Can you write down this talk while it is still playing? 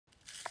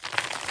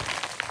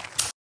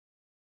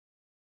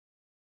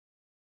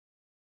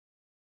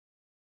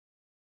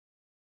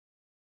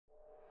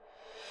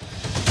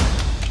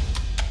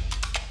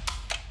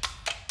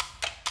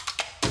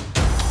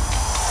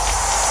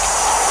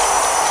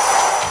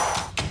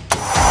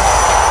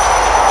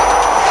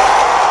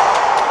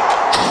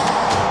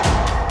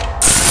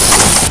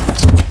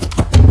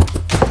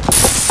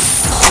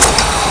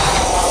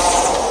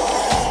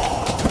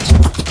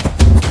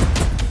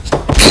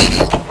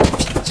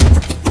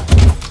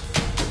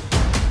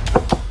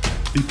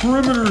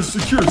perimeter is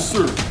secure,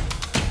 sir.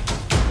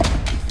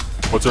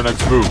 What's our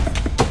next move?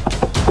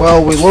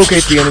 Well, we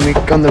locate the enemy,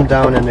 gun them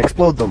down, and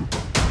explode them.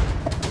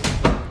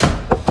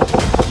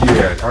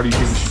 Yeah, how do you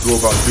think we should go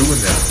about doing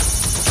that?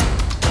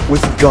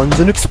 With guns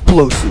and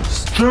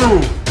explosives.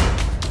 General!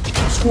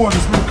 Squad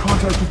has made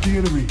contact with the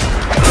enemy.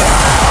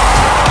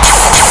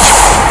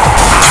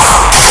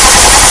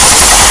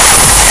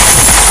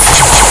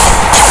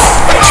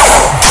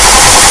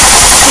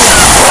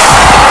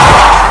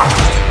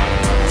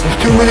 There's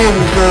too many of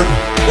them, sir.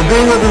 We're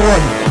being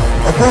overrun.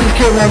 Our forces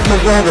can't last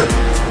much longer.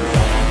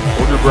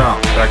 Hold your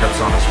ground.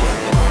 Backup's on its way.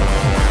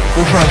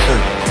 We'll try, sir.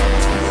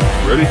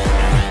 Ready?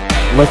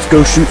 Let's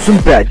go shoot some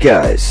bad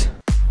guys.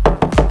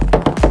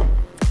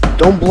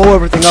 Don't blow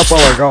everything up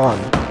while we're gone.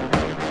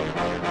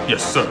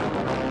 Yes, sir.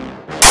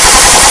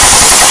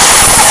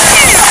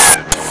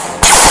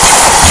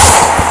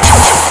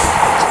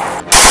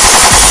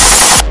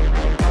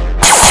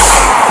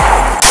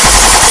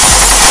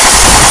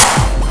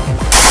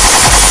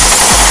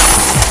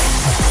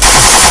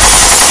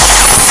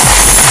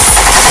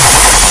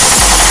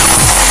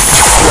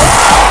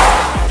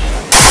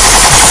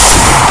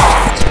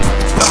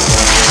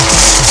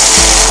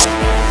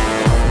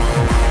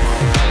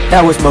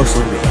 That was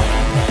mostly me.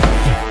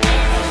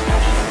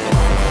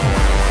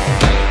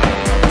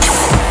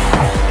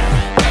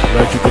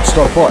 Glad you could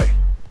stop by.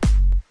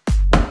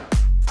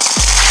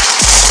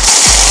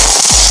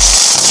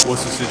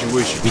 What's the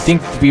situation? We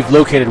think we've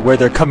located where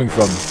they're coming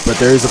from, but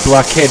there is a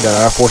blockade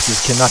that our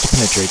forces cannot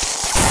penetrate.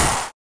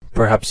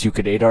 Perhaps you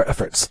could aid our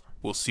efforts.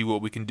 We'll see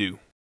what we can do.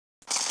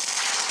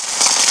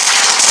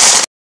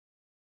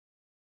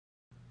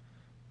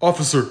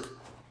 Officer!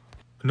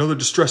 Another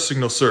distress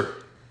signal, sir.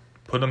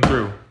 Put them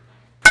through.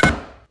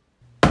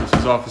 This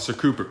is Officer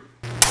Cooper.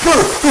 Sir,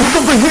 there's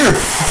something here!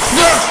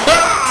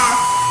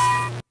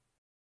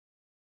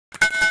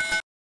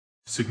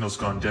 Signal's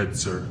gone dead,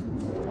 sir.